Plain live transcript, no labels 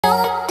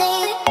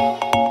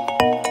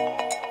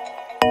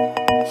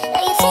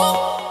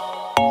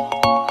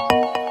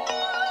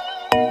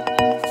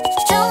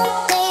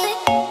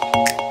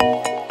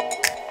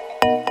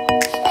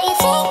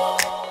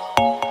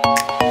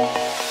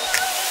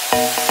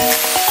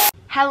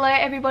Hello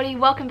everybody,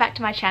 welcome back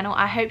to my channel.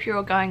 I hope you're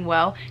all going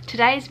well.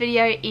 Today's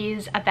video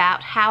is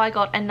about how I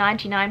got a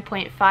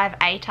 99.5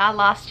 ATAR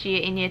last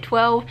year in year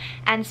 12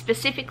 and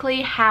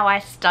specifically how I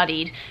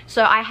studied.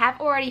 So I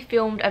have already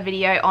filmed a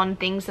video on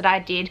things that I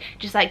did,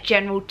 just like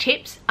general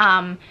tips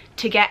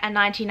to get a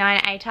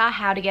 99 ATAR,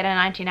 how to get a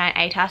 99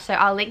 ATAR, so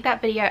I'll link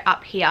that video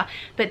up here.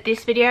 But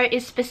this video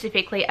is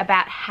specifically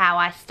about how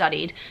I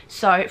studied.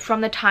 So from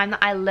the time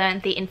that I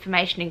learned the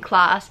information in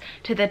class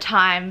to the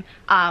time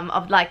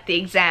of like the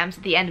exams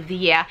at the end of the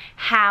year,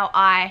 how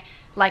I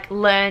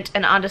learned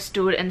and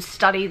understood and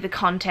studied the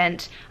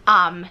content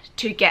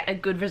to get a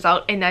good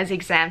result in those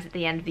exams at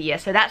the end of the year.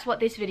 So that's what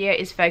this video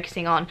is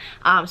focusing on,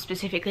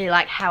 specifically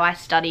like how I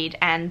studied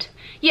and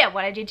yeah,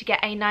 what I did to get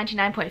a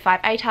 99.5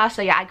 ATAR.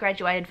 So yeah, I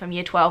graduated from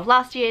year 12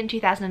 last year in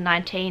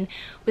 2019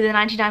 with a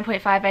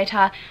 99.5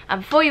 ATAR.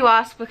 Before you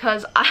ask,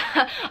 because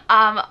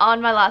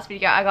on my last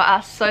video I got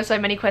asked so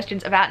many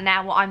questions about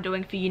now what I'm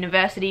doing for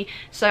university.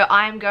 So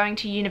I'm going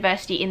to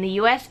university in the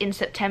US in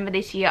September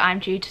this year. I'm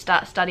due to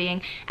start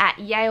studying at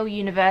Yale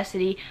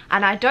University,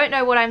 and I don't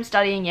know what I'm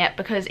studying yet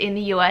because in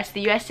the US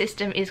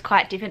system is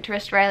quite different to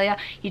Australia.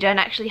 You don't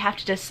actually have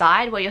to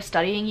decide what you're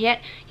studying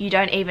yet. You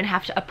don't even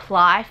have to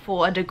apply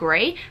for a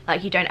degree.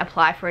 Like, you don't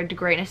apply for a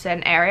degree in a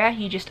certain area,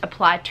 you just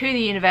apply to the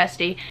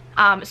university.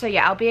 So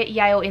yeah, I'll be at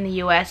Yale in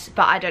the US,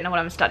 but I don't know what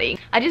I'm studying.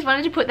 I just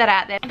wanted to put that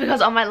out there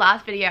because on my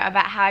last video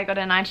about how I got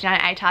a 99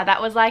 ATAR,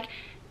 that was like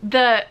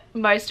the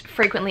most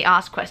frequently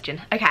asked question.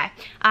 Okay,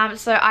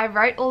 so I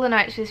wrote all the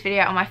notes for this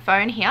video on my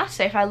phone here,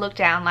 so if I look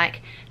down,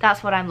 like,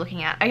 that's what I'm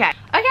looking at. Okay,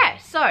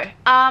 so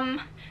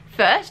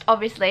first,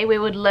 obviously, we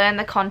would learn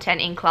the content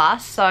in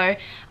class. So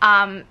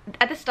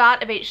at the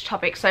start of each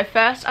topic, so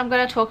first I'm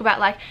going to talk about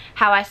like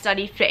how I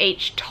study for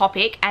each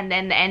topic and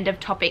then the end of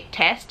topic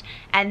test,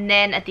 and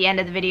then at the end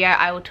of the video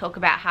I will talk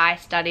about how I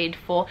studied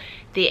for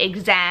the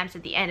exams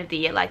at the end of the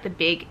year, like the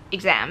big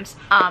exams.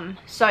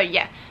 So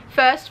yeah,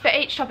 first for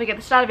each topic, at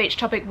the start of each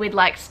topic we'd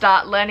like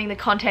start learning the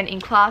content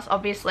in class,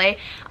 obviously,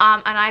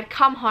 and I'd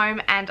come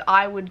home and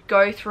I would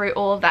go through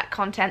all of that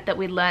content that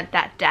we learnt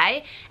that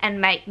day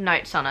and make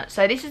notes on it.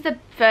 So this is the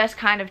first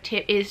kind of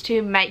tip, is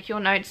to make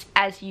your notes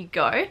as you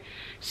go.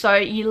 So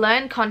you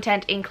learn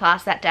content in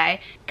class that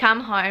day,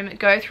 come home,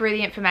 go through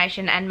the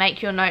information and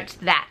make your notes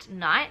that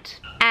night.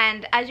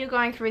 And as you're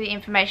going through the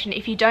information,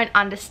 if you don't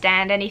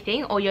understand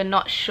anything or you're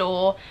not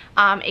sure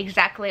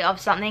exactly of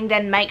something,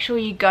 then make sure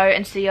you go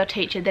and see your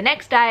teacher the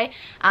next day,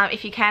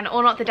 if you can,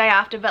 or not the day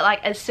after, but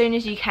like as soon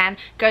as you can,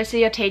 go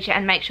see your teacher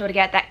and make sure to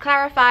get that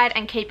clarified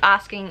and keep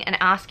asking and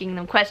asking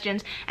them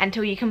questions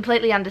until you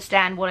completely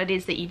understand what it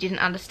is that you didn't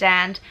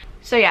understand.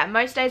 So yeah,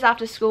 most days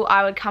after school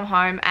I would come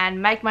home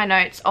and make my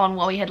notes on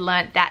what we had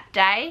learnt that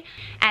day,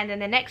 and then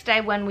the next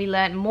day when we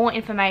learnt more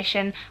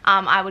information,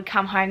 I would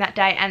come home that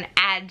day and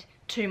add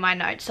to my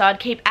notes. So I'd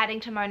keep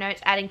adding to my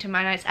notes, adding to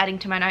my notes, adding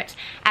to my notes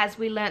as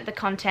we learnt the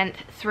content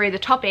through the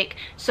topic.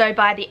 So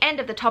by the end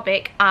of the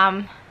topic,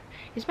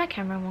 is my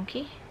camera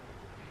wonky?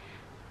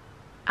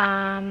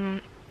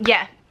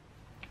 Yeah.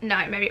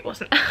 No, maybe it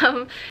wasn't.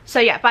 So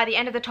yeah, by the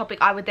end of the topic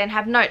I would then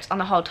have notes on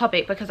the whole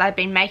topic because I'd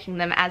been making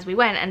them as we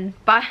went, and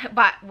but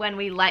when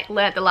we like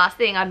learnt the last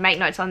thing, I'd make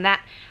notes on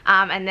that,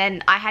 and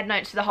then I had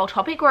notes for the whole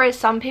topic, whereas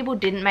some people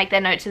didn't make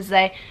their notes as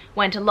they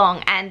went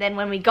along. And then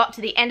when we got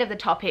to the end of the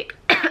topic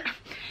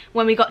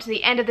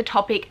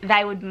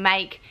they would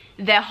make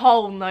their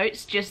whole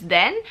notes just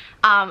then,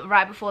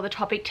 right before the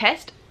topic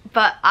test.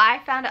 But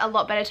I found it a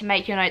lot better to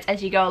make your notes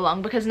as you go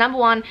along because number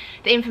one,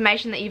 the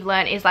information that you've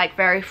learned is like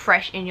very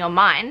fresh in your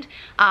mind,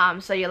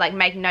 so you're like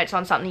making notes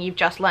on something you've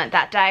just learnt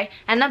that day.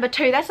 And number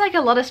two, that's like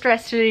a lot of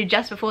stress to do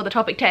just before the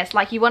topic test.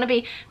 Like, you want to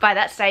be by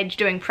that stage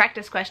doing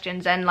practice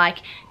questions and like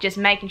just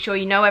making sure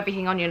you know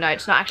everything on your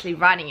notes, not actually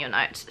writing your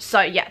notes.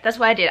 So yeah, that's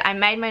what I did. I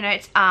made my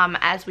notes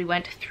as we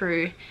went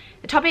through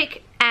the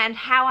topic. And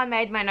how I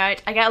made my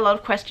notes, I get a lot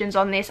of questions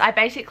on this. I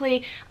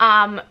basically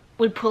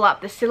would pull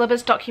up the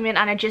syllabus document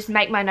and I just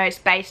make my notes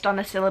based on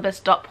the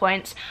syllabus dot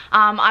points.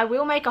 I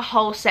will make a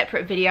whole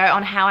separate video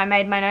on how I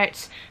made my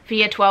notes for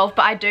year 12,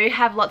 but I do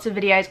have lots of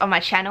videos on my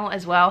channel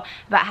as well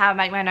about how I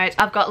make my notes.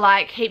 I've got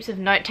like heaps of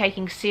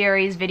note-taking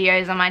series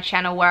videos on my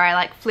channel where I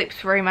like flip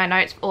through my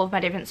notes for all of my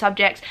different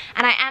subjects,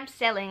 and I am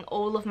selling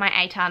all of my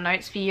ATAR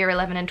notes for year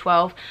 11 and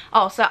 12.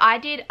 Oh, so I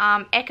did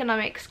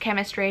economics,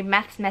 chemistry,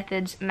 maths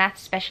methods,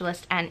 maths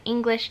specialist and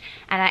English,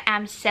 and I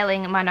am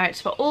selling my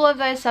notes for all of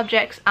those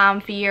subjects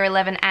for year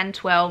 11 and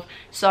 12.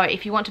 So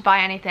if you want to buy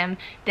any of them,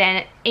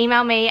 then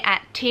email me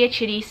at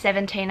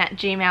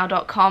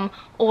tiachitty17@gmail.com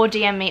or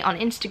DM me on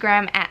Instagram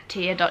at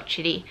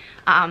tia.chitty.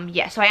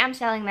 Yeah, so I am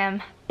selling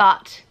them,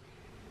 but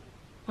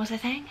what was I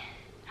saying?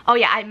 Oh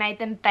yeah, I made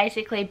them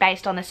basically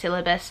based on the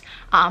syllabus,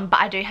 but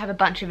I do have a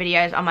bunch of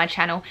videos on my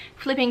channel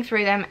flipping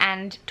through them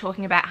and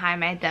talking about how I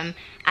made them,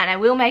 and I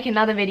will make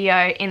another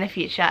video in the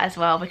future as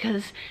well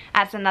because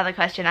that's another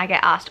question I get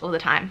asked all the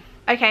time.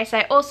 Okay, so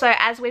also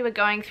as we were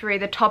going through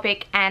the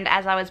topic and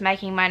as I was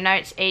making my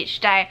notes each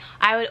day,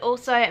 I would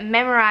also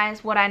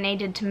memorize what I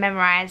needed to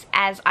memorize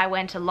as I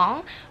went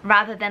along,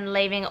 rather than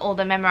leaving all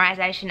the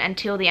memorization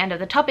until the end of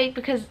the topic,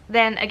 because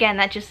then again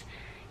that just,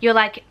 you're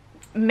like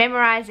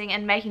memorizing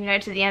and making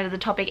notes at the end of the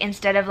topic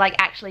instead of like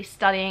actually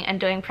studying and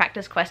doing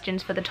practice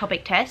questions for the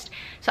topic test.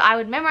 So I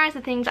would memorize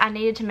the things I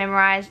needed to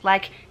memorize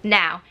like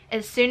now.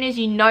 As soon as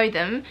you know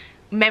them,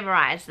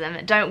 memorize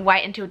them. Don't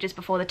wait until just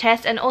before the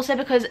test. And also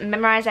because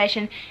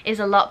memorization is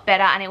a lot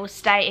better and it will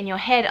stay in your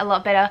head a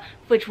lot better,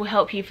 which will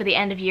help you for the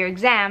end of year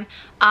exam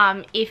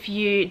if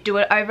you do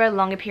it over a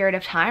longer period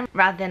of time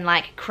rather than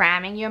like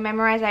cramming your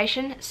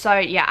memorization. So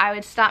yeah, I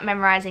would start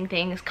memorizing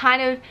things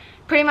kind of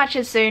pretty much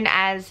as soon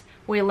as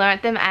we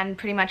learnt them, and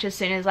pretty much as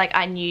soon as like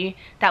I knew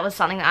that was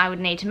something that I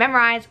would need to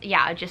memorize,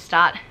 yeah, I'd just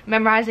start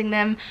memorizing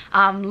them.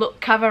 Look,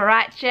 cover,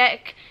 right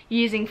check,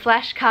 using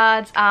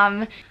flashcards.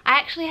 I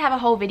actually have a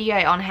whole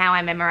video on how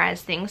I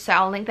memorize things, so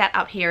I'll link that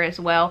up here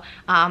as well.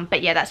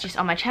 But yeah, that's just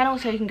on my channel,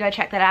 so you can go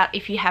check that out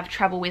if you have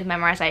trouble with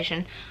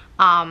memorization.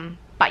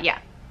 But yeah,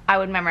 I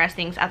would memorize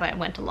things as I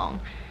went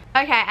along.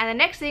 Okay, and the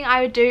next thing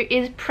I would do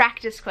is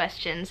practice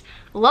questions.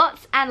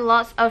 Lots and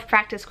lots of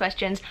practice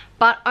questions,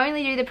 but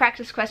only do the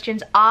practice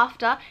questions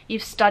after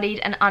you've studied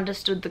and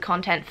understood the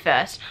content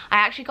first. I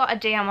actually got a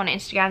DM on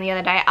Instagram the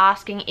other day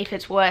asking if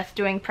it's worth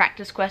doing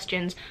practice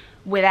questions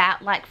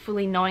without like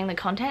fully knowing the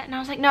content, and I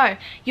was like, no,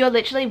 you're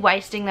literally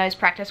wasting those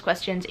practice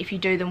questions if you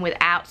do them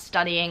without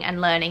studying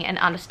and learning and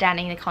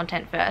understanding the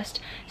content first.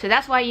 So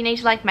that's why you need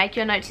to like make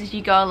your notes as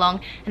you go along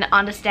and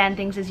understand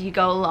things as you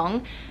go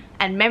along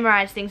and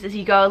memorize things as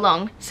you go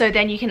along, so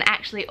then you can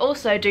actually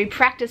also do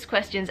practice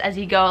questions as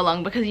you go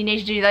along, because you need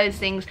to do those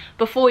things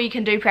before you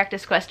can do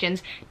practice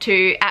questions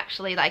to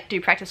actually like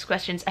do practice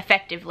questions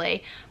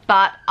effectively.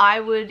 But I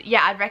would,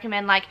 yeah, I'd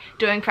recommend like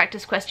doing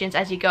practice questions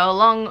as you go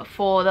along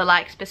for the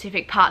like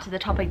specific parts of the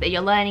topic that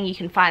you're learning. You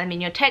can find them in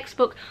your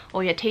textbook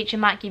or your teacher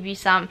might give you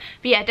some.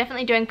 But yeah,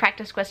 definitely doing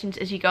practice questions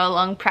as you go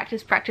along.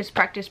 Practice questions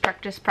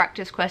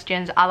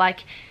are like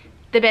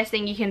the best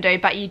thing you can do,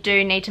 but you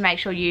do need to make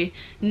sure you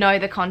know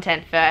the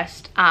content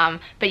first.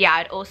 But yeah,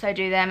 I'd also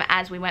do them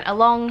as we went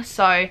along.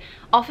 So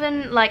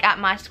often like at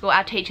my school,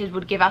 our teachers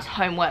would give us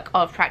homework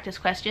of practice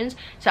questions,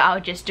 so I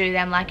would just do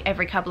them like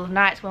every couple of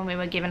nights when we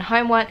were given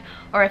homework,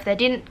 or if they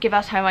didn't give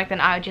us homework,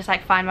 then I would just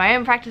like find my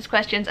own practice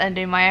questions and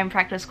do my own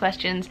practice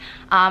questions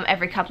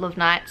every couple of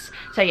nights.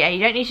 So yeah,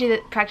 you don't need to do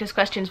the practice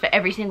questions for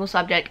every single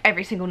subject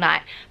every single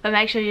night, but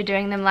make sure you're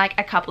doing them like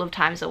a couple of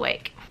times a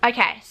week.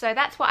 Okay, so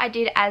that's what I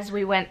did as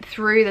we went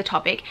through the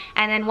topic,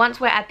 and then once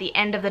we're at the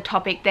end of the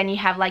topic, then you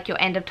have like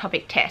your end of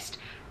topic test.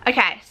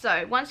 Okay,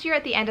 so once you're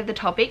at the end of the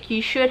topic,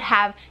 you should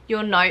have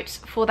your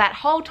notes for that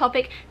whole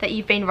topic that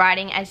you've been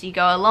writing as you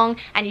go along,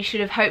 and you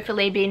should have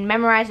hopefully been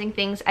memorizing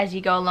things as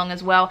you go along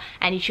as well,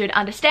 and you should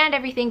understand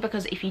everything,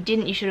 because if you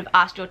didn't, you should have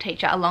asked your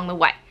teacher along the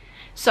way.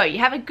 So you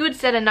have a good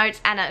set of notes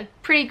and a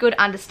pretty good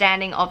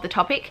understanding of the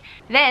topic.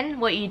 Then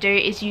what you do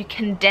is you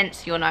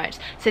condense your notes.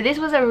 So this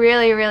was a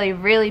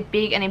really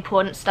big and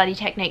important study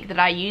technique that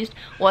I used,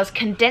 was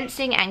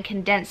condensing and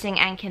condensing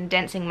and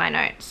condensing my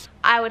notes.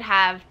 I would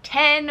have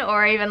 10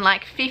 or even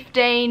like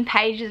 15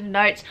 pages of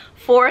notes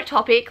for a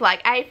topic,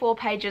 like A4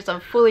 pages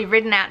of fully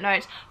written out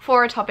notes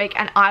for a topic,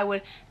 and I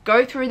would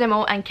go through them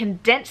all and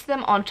condense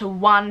them onto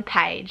one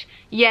page.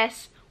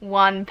 Yes,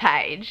 one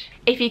page.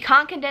 If you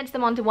can't condense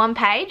them onto one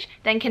page,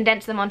 then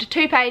condense them onto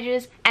 2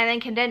 pages, and then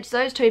condense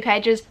those 2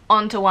 pages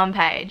onto 1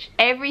 page.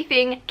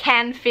 Everything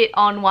can fit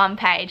on 1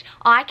 page.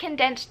 I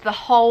condensed the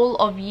whole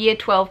of year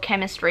 12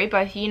 chemistry,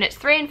 both units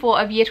 3 and 4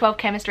 of year 12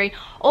 chemistry,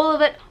 all of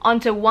it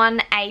onto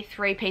one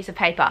A3 piece of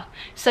paper.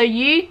 So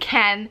you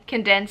can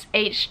condense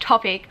each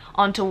topic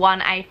onto one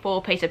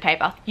A4 piece of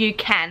paper. You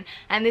can.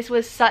 And this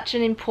was such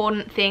an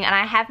important thing, and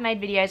I have made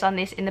videos on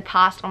this in the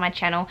past on my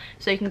channel,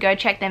 so you can go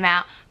check them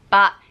out.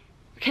 But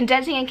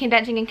condensing and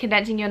condensing and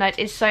condensing your notes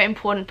is so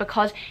important,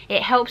 because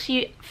it helps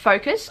you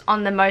focus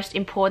on the most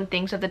important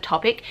things of the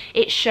topic.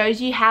 It shows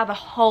you how the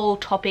whole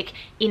topic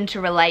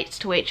interrelates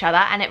to each other,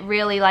 and it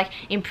really like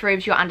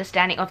improves your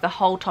understanding of the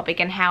whole topic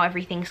and how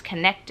everything's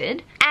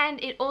connected.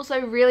 And it also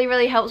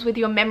really helps with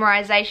your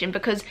memorization,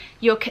 because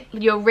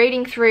you're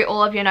reading through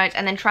all of your notes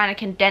and then trying to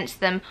condense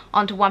them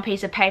onto one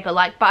piece of paper.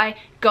 Like by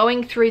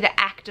going through the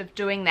act of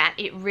doing that,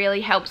 it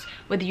really helps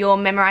with your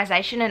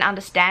memorization and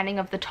understanding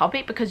of the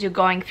topic, because you're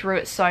going through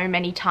it so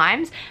many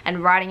times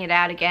and writing it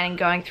out again and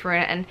going through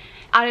it, and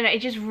I don't know, it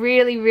just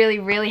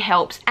really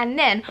helps. And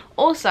then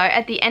also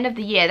at the end of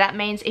the year, that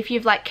means if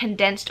you've like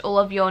condensed all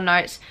of your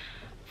notes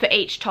for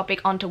each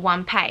topic onto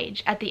 1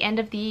 page, at the end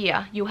of the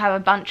year you'll have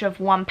a bunch of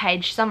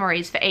 1-page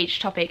summaries for each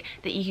topic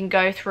that you can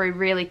go through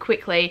really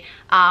quickly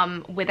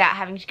without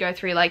having to go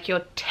through like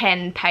your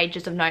 10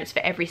 pages of notes for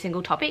every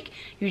single topic.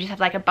 You just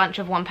have like a bunch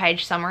of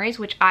 1-page summaries,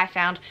 which I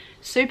found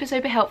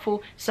super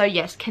helpful. So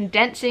yes,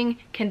 condensing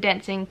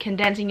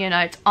your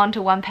notes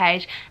onto 1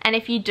 page. And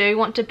if you do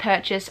want to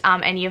purchase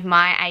any of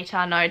my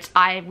ATAR notes,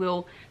 I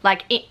will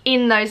like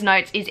in those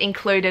notes is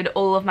included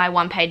all of my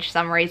one-page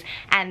summaries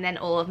and then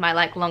all of my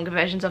like longer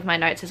versions of my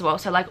notes as well.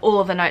 So like all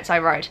of the notes I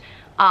wrote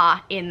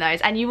are in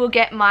those, and you will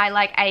get my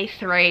like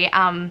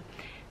A3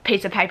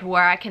 piece of paper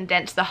where I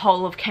condense the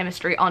whole of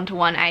chemistry onto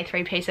one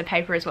A3 piece of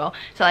paper as well.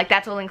 So like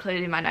that's all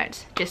included in my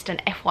notes, just an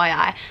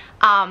FYI.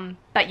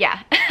 But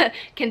yeah,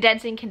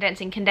 condensing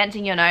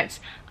your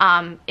notes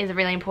is a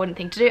really important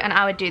thing to do, and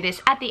I would do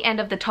this at the end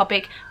of the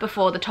topic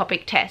before the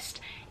topic test.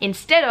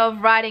 Instead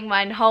of writing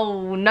my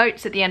whole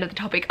notes at the end of the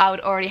topic, I would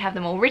already have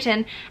them all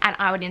written, and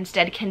I would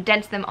instead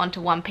condense them onto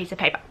one piece of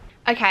paper.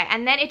 Okay,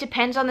 and then it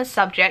depends on the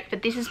subject,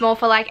 but this is more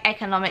for like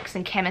economics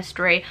and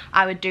chemistry.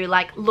 I would do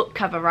like look,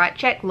 cover, write,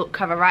 check, look,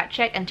 cover, write,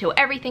 check, until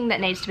everything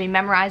that needs to be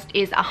memorized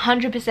is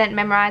 100%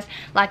 memorized.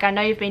 Like I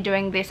know you've been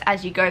doing this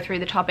as you go through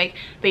the topic,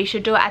 but you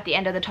should do it at the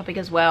end of the topic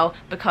as well,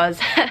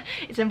 because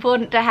it's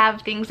important to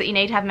have things that you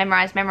need to have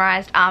memorized.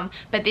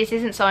 But this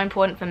isn't so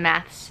important for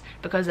maths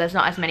because there's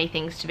not as many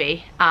things to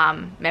be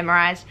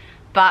memorized.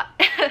 But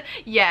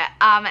yeah,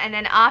 and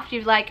then after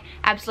you've like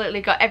absolutely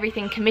got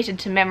everything committed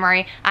to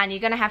memory, and you're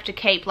gonna have to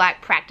keep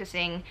like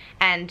practicing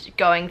and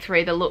going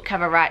through the look,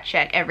 cover, write,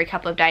 check every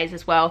couple of days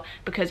as well,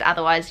 because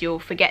otherwise you'll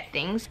forget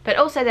things. But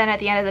also then at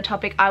the end of the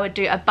topic, I would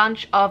do a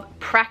bunch of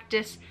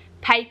practice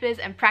papers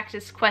and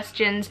practice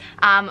questions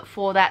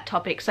for that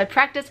topic. So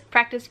practice tests,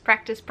 practice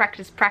papers,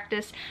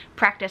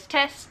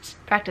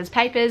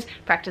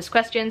 practice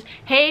questions.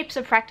 Heaps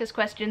of practice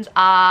questions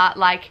are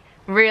like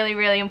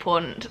really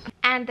important,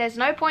 and there's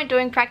no point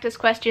doing practice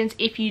questions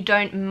if you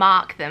don't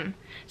mark them.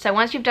 So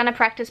once you've done a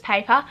practice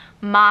paper,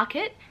 mark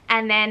it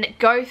and then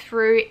go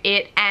through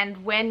it,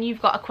 and when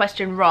you've got a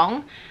question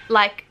wrong,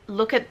 like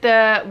look at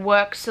the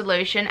work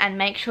solution and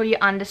make sure you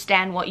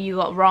understand what you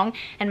got wrong,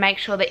 and make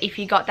sure that if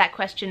you got that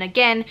question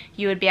again,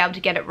 you would be able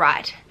to get it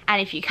right. And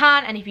if you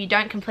can't, and if you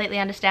don't completely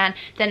understand,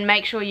 then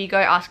make sure you go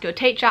ask your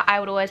teacher. I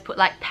would always put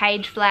like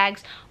page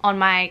flags on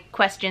my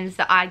questions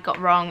that I got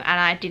wrong and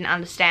I didn't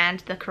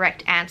understand the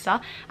correct answer,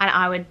 and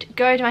I would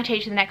go to my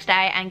teacher the next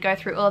day and go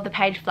through all of the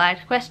page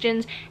flagged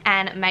questions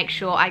and make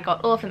sure I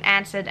got all of them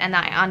answered and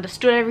that I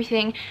understood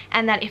everything,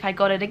 and that if I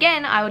got it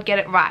again, I would get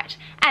it right.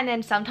 And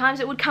then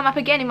sometimes it would come up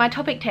again in my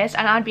topic test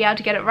and I'd be able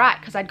to get it right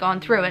because I'd gone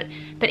through it.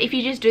 But if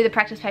you just do the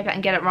practice paper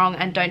and get it wrong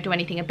and don't do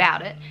anything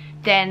about it,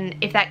 then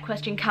if that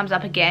question comes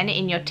up again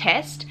in your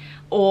test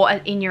or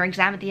in your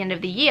exam at the end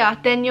of the year,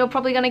 then you're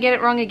probably going to get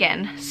it wrong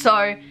again.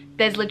 So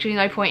there's literally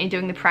no point in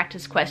doing the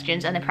practice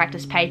questions and the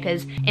practice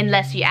papers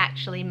unless you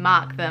actually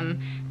mark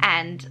them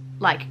and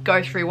like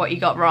go through what you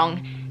got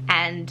wrong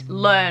and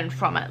learn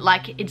from it.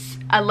 Like it's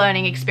a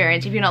learning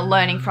experience. If you're not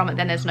learning from it,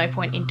 then there's no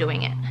point in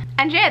doing it.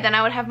 And yeah, then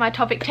I would have my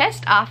topic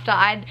test after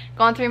I'd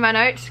gone through my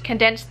notes,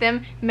 condensed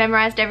them,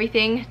 memorized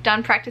everything,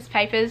 done practice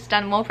papers,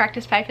 done more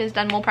practice papers,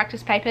 done more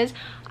practice papers.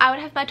 I would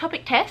have my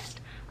topic test.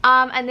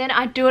 And then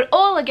I'd do it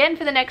all again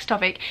for the next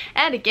topic,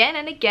 and again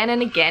and again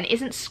and again.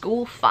 Isn't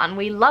school fun?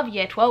 We love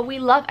Year 12, we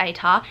love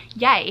ATAR,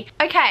 yay.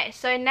 Okay,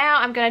 so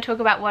now I'm going to talk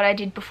about what I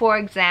did before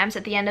exams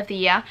at the end of the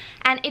year,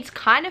 and it's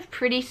kind of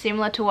pretty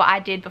similar to what I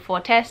did before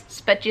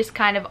tests, but just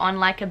kind of on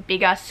like a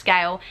bigger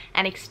scale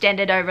and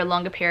extended over a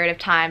longer period of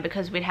time,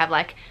 because we'd have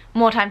like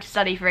more time to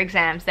study for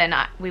exams than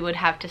we would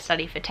have to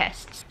study for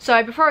tests.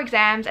 So before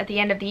exams at the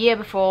end of the year,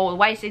 before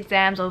WACE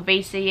exams or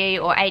VCE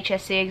or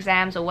HSC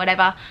exams or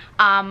whatever,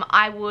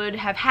 I would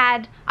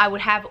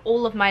have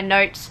all of my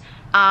notes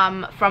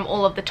from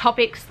all of the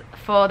topics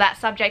for that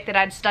subject that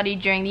I'd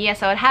studied during the year.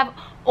 So I'd have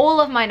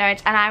all of my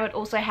notes, and I would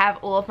also have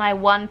all of my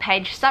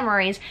one-page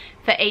summaries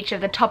for each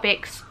of the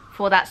topics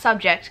for that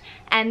subject.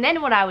 And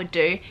then what I would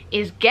do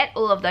is get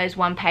all of those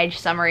one-page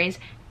summaries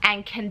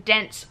and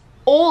condense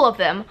all of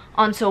them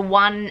onto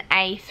one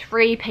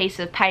A3 piece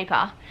of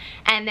paper,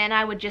 and then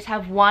I would just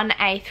have one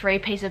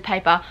A3 piece of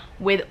paper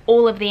with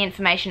all of the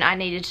information I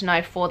needed to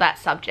know for that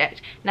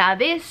subject. Now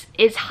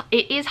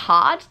it is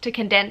hard to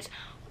condense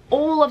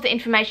all of the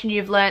information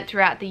you've learned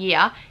throughout the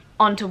year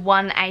onto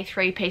one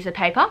A3 piece of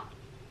paper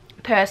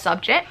per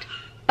subject,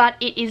 but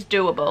it is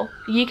doable.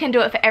 You can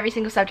do it for every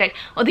single subject.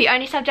 Or the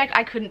only subject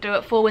I couldn't do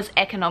it for was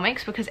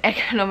economics, because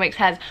economics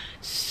has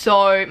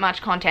so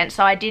much content.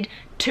 So I did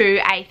 2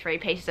 A3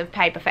 pieces of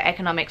paper for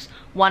economics,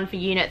 one for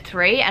unit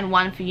 3 and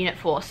one for unit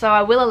 4. So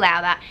I will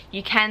allow that.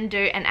 You can do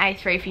an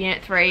A3 for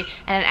unit 3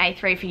 and an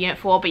A3 for unit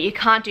 4, but you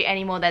can't do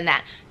any more than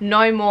that.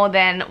 No more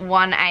than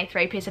one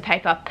A3 piece of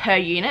paper per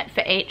unit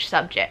for each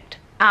subject.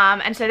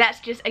 And so that's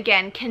just,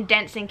 again,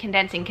 condensing,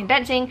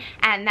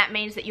 and that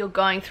means that you're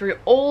going through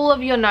all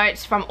of your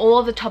notes from all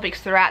of the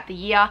topics throughout the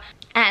year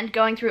and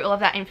going through all of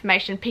that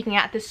information, picking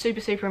out the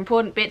super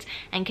important bits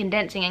and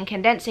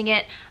condensing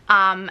it,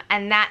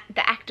 and that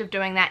the act of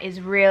doing that is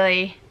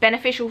really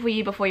beneficial for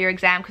you before your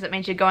exam, because it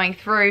means you're going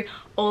through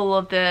all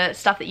of the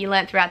stuff that you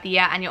learned throughout the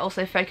year, and you're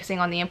also focusing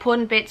on the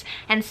important bits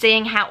and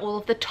seeing how all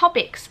of the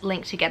topics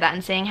link together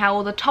and seeing how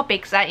all the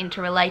topics are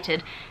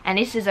interrelated. And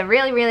this is a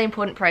really, really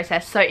important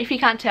process. So if you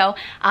can't tell,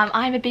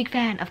 I'm a big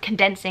fan of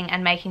condensing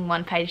and making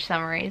one-page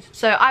summaries.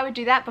 So I would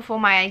do that before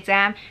my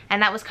exam,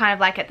 and that was kind of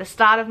like at the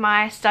start of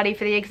my study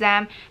for the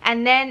exam.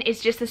 And then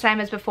it's just the same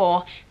as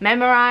before.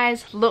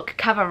 Memorize, look,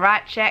 cover,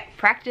 write, check,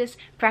 practice,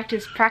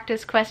 practice,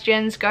 practice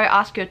questions. Go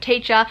ask your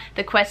teacher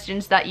the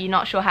questions that you're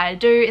not sure how to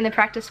do in the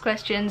practice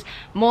questions.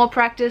 More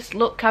practice,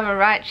 look, cover,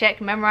 write, check,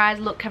 memorize,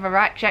 look, cover,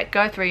 write, check,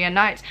 go through your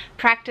notes,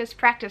 practice,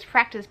 practice,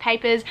 practice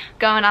papers,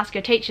 go and ask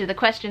your teacher the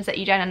questions that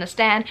you don't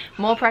understand.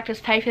 More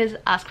practice papers,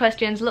 ask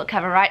questions, look,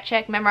 cover, write,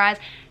 check, memorize,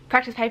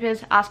 practice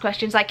papers, ask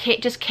questions. Like,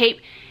 just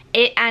keep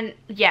it, and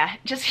yeah,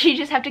 you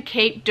just have to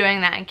keep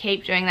doing that and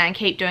keep doing that and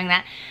keep doing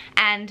that.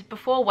 And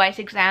before WACE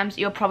exams,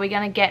 you're probably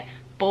going to get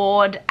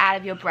bored out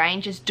of your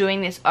brain just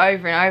doing this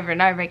over and over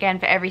and over again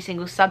for every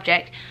single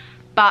subject.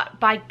 But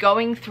by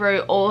going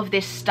through all of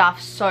this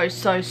stuff so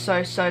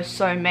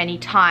many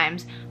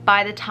times,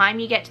 by the time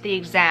you get to the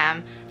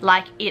exam,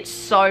 like, it's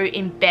so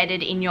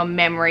embedded in your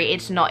memory,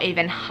 it's not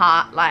even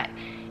hard, like,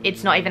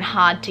 it's not even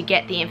hard to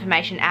get the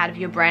information out of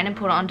your brain and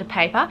put it onto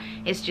paper.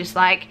 It's just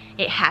like,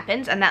 it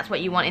happens, and that's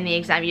what you want in the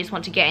exam. You just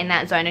want to get in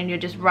that zone, and you're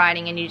just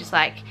writing, and you're just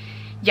like,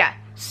 yeah.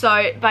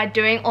 So by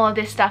doing all of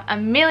this stuff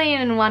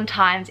 1,000,001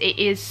 times, it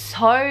is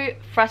so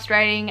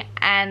frustrating,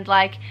 and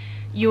like,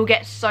 you'll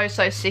get so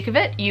sick of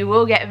it. You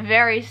will get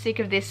very sick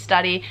of this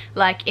study,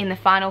 like, in the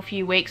final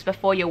few weeks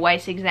before your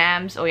WACE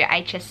exams or your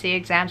HSC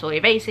exams or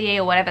your VCE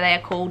or whatever they are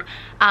called.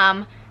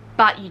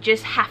 But you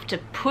just have to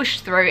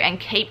push through and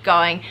keep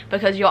going,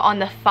 because you're on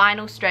the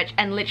final stretch,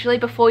 and literally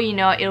before you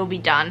know it, it'll be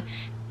done.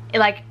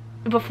 Like,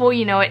 before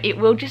you know it, it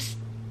will just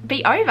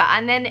be over,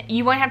 and then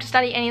you won't have to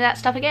study any of that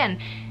stuff again,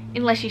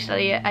 unless you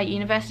study at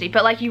university.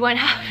 But like, you won't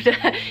have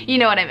to, you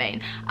know what I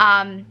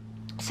mean.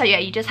 So yeah,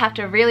 you just have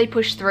to really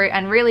push through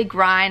and really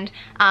grind.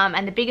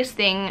 And the biggest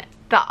thing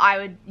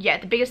that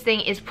the biggest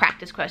thing is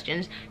practice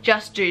questions.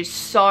 Just do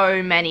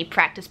so many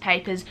practice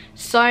papers,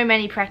 so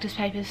many practice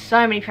papers,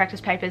 so many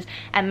practice papers,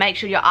 and make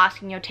sure you're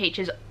asking your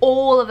teachers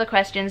all of the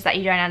questions that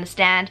you don't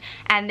understand.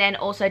 And then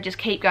also just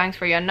keep going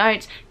through your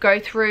notes. Go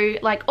through,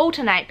 like,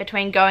 alternate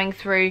between going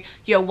through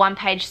your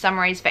one-page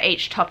summaries for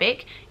each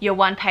topic, your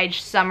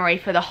one-page summary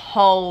for the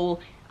whole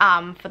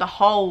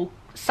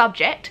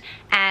subject,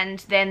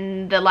 and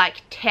then the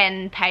like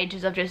 10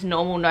 pages of just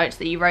normal notes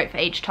that you wrote for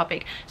each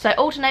topic. So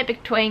alternate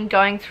between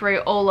going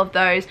through all of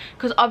those,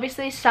 because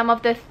obviously some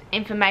of the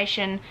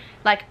information,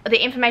 like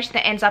the information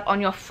that ends up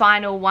on your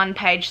final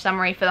one-page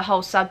summary for the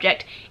whole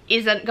subject,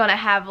 isn't gonna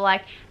have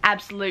like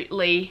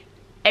absolutely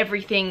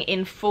everything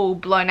in full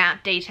blown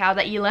out detail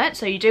that you learnt.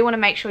 So you do want to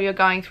make sure you're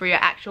going through your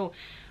actual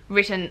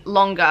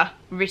longer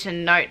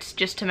written notes,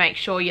 just to make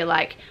sure you're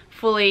like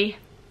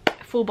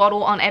full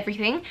bottle on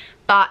everything.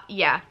 But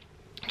yeah,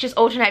 just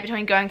alternate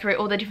between going through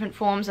all the different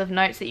forms of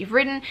notes that you've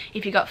written.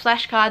 If you've got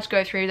flashcards,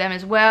 go through them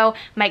as well.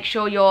 Make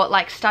sure you're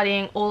like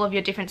studying all of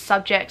your different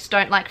subjects.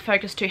 Don't like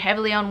focus too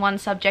heavily on one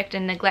subject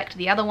and neglect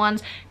the other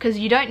ones, because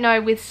you don't know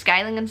with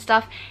scaling and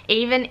stuff,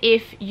 even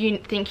if you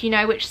think you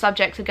know which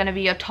subjects are going to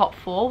be your top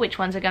 4, which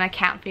ones are going to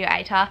count for your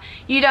ATAR,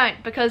 you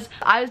don't. Because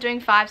I was doing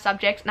 5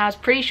 subjects and I was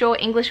pretty sure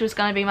English was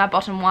going to be my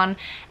bottom one,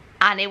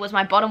 and it was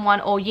my bottom one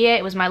all year.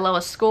 It was my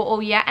lowest score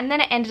all year, and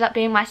then it ended up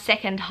being my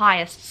second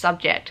highest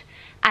subject.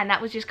 And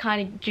that was just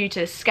kind of due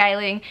to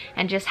scaling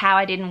and just how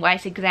I did in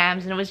WACE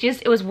exams, and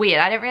it was weird.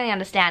 I didn't really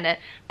understand it.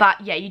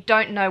 But yeah, you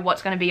don't know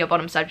what's going to be your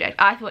bottom subject.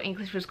 I thought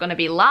English was going to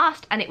be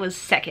last, and it was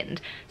second.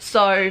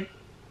 So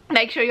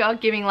make sure you're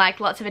giving like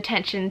lots of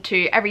attention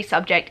to every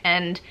subject,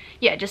 and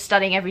yeah, just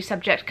studying every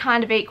subject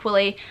kind of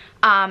equally.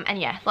 And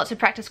yeah, lots of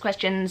practice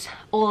questions,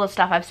 all the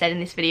stuff I've said in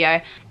this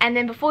video. And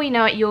then before you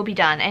know it, you'll be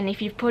done. And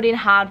if you've put in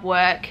hard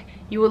work,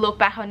 you will look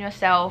back on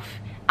yourself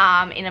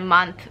in a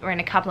month or in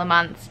a couple of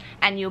months,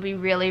 and you'll be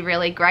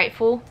really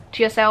grateful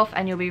to yourself,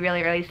 and you'll be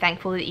really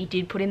thankful that you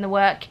did put in the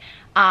work.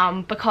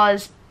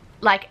 Because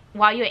like,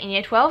 while you're in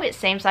year 12, it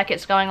seems like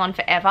it's going on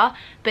forever,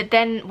 but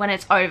then when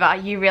it's over,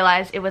 you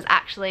realize it was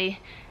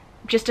actually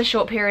just a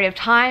short period of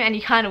time, and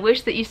you kind of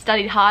wish that you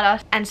studied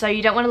harder. And so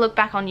you don't want to look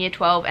back on year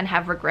 12 and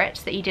have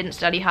regrets that you didn't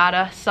study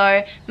harder.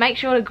 So make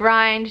sure to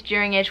grind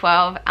during year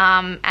 12,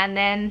 and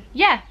then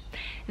yeah,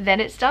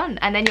 then it's done,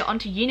 and then you're on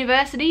to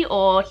university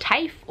or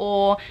TAFE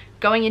or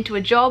going into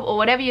a job or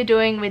whatever you're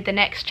doing with the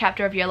next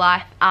chapter of your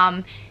life.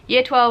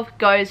 Year 12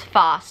 goes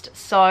fast,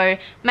 so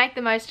make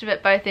the most of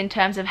it, both in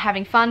terms of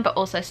having fun but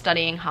also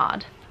studying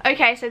hard.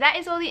 Okay, so that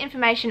is all the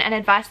information and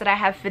advice that I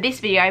have for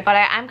this video, but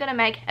I am going to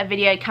make a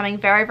video coming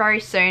very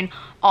soon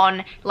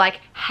on like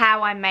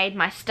how I made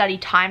my study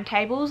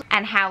timetables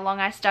and how long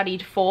I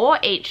studied for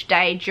each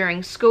day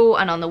during school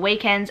and on the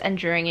weekends and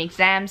during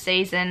exam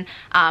season.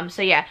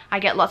 So yeah, I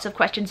get lots of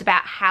questions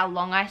about how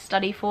long I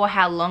study for,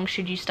 how long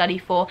should you study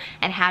for,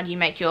 and how do you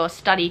make your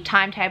study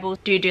timetables.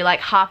 Do you do like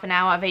half an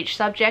hour of each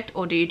subject,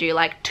 or do you do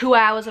like 2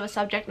 hours of a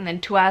subject and then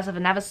 2 hours of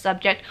another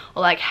subject,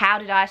 or like how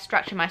did I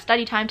structure my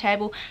study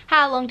timetable,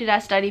 how long did I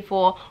study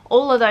for?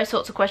 All of those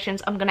sorts of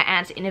questions I'm going to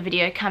answer in a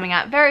video coming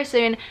up very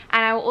soon,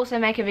 and I will also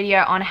make a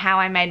video on how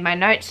I made my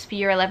notes for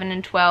year 11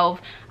 and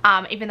 12,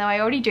 even though I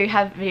already do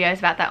have videos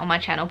about that on my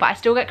channel, but I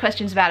still get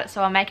questions about it,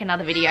 so I'll make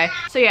another video.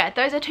 So yeah,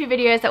 those are 2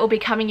 videos that will be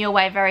coming your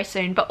way very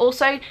soon, but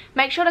also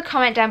make sure to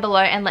comment down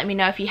below and let me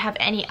know if you have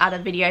any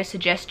other video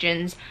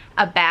suggestions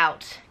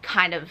about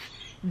kind of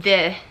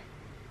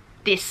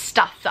this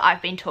stuff that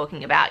I've been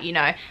talking about, you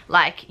know,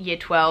 like year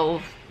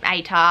 12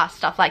 ATAR,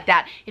 stuff like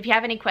that. If you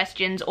have any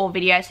questions or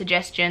video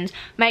suggestions,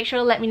 make sure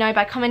to let me know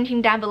by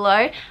commenting down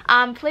below.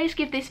 Please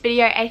give this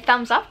video a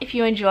thumbs up if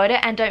you enjoyed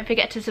it, and don't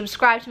forget to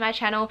subscribe to my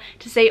channel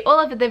to see all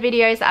of the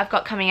videos that I've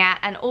got coming out,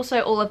 and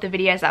also all of the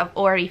videos that I've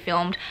already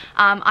filmed.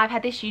 I've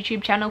had this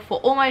YouTube channel for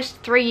almost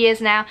 3 years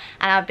now,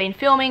 and I've been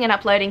filming and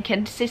uploading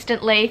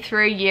consistently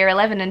through year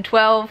 11 and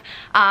 12.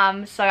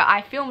 So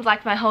I filmed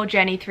like my whole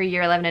journey through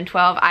year 11 and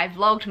 12. I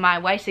vlogged my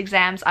WACE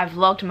exams, I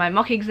vlogged my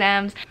mock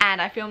exams,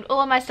 and I filmed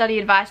all of my study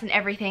advice and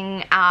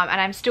everything,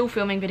 and I'm still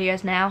filming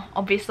videos now,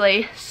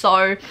 obviously.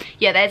 So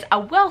yeah, there's a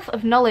wealth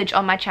of knowledge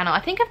on my channel.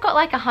 I think I've got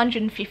like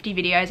 150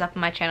 videos up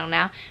on my channel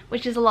now,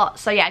 which is a lot.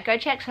 So yeah, go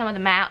check some of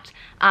them out,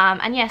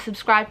 and yeah,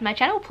 subscribe to my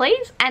channel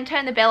please, and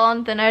turn the bell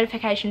on, the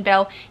notification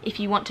bell, if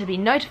you want to be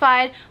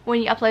notified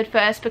when you upload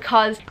first,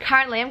 because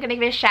currently I'm going to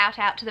give a shout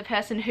out to the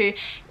person who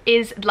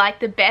is like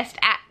the best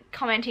at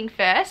commenting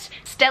first.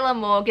 Stella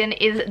Morgan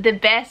is the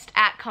best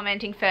at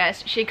commenting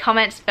first. She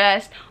comments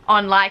first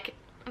on like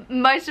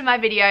most of my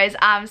videos,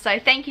 so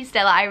thank you,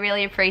 Stella. I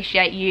really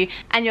appreciate you,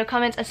 and your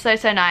comments are so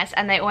nice,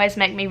 and they always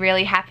make me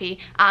really happy.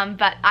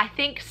 But I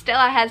think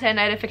Stella has her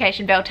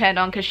notification bell turned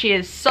on because she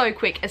is so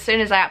quick. As soon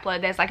as I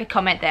upload, there's like a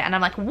comment there, and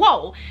I'm like,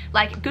 whoa,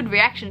 like good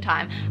reaction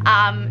time.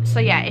 So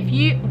yeah, if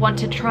you want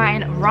to try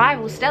and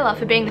rival Stella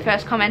for being the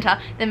first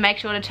commenter, then make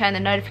sure to turn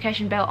the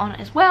notification bell on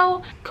as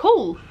well.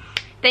 Cool.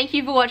 Thank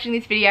you for watching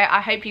this video. I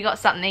hope you got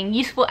something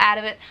useful out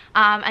of it,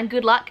 and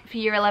good luck for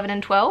year 11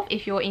 and 12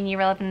 if you're in year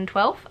 11 and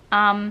 12.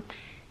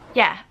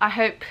 Yeah, I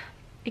hope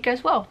it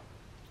goes well.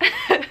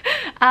 Yeah.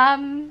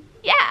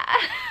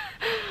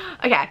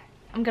 Okay,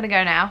 I'm gonna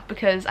go now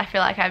because I feel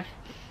like I've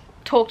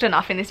talked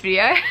enough in this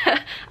video.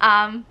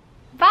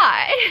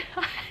 Bye.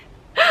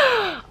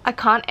 I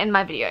can't end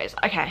my videos.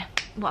 Okay,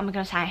 what am I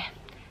gonna say?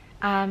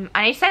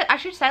 I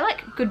should say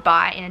like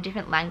goodbye in a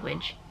different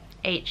language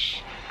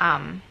each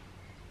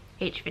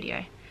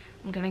video.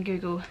 I'm gonna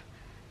Google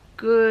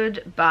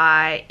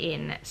goodbye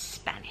in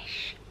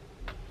Spanish.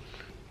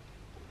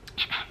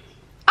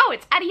 Oh,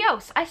 it's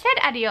adios. I said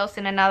adios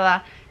in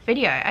another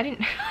video. I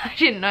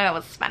didn't know that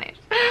was Spanish.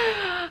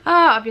 Oh,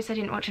 obviously I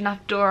didn't watch enough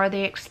Dora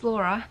the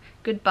Explorer.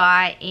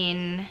 Goodbye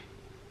in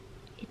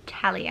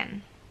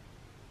Italian.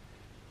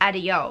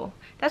 Adio.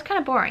 That's kind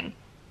of boring.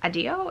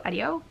 Adio?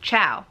 Adio?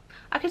 Ciao.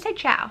 I could say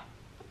ciao.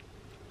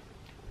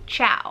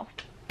 Ciao.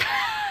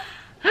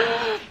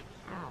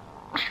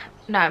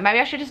 No, maybe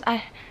I should just,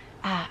 I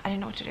didn't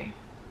know what to do.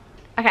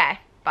 Okay,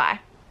 bye.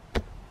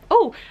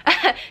 Oh,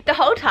 the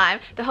whole time,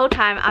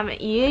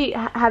 you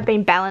have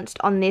been balanced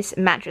on this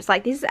mattress.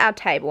 Like, this is our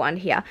table one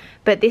here,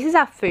 but this is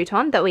our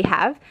futon that we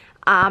have,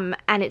 and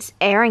it's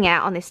airing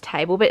out on this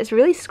table, but it's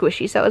really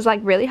squishy, so it was like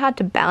really hard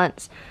to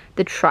balance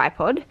the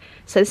tripod.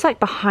 So this is like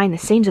behind the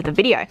scenes of the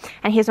video.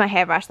 And here's my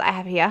hairbrush that I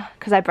have here,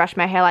 because I brushed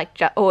my hair like,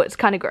 oh, it's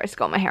kind of gross,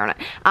 got my hair on it,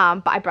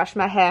 but I brushed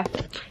my hair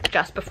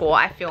just before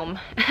I film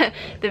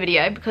the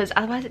video, because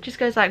otherwise it just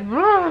goes like,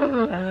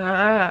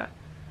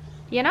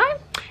 you know.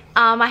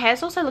 My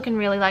hair's also looking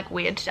really like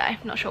weird today,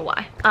 I'm not sure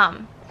why.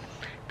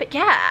 But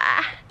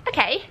yeah,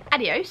 okay,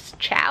 adios,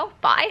 ciao,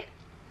 bye.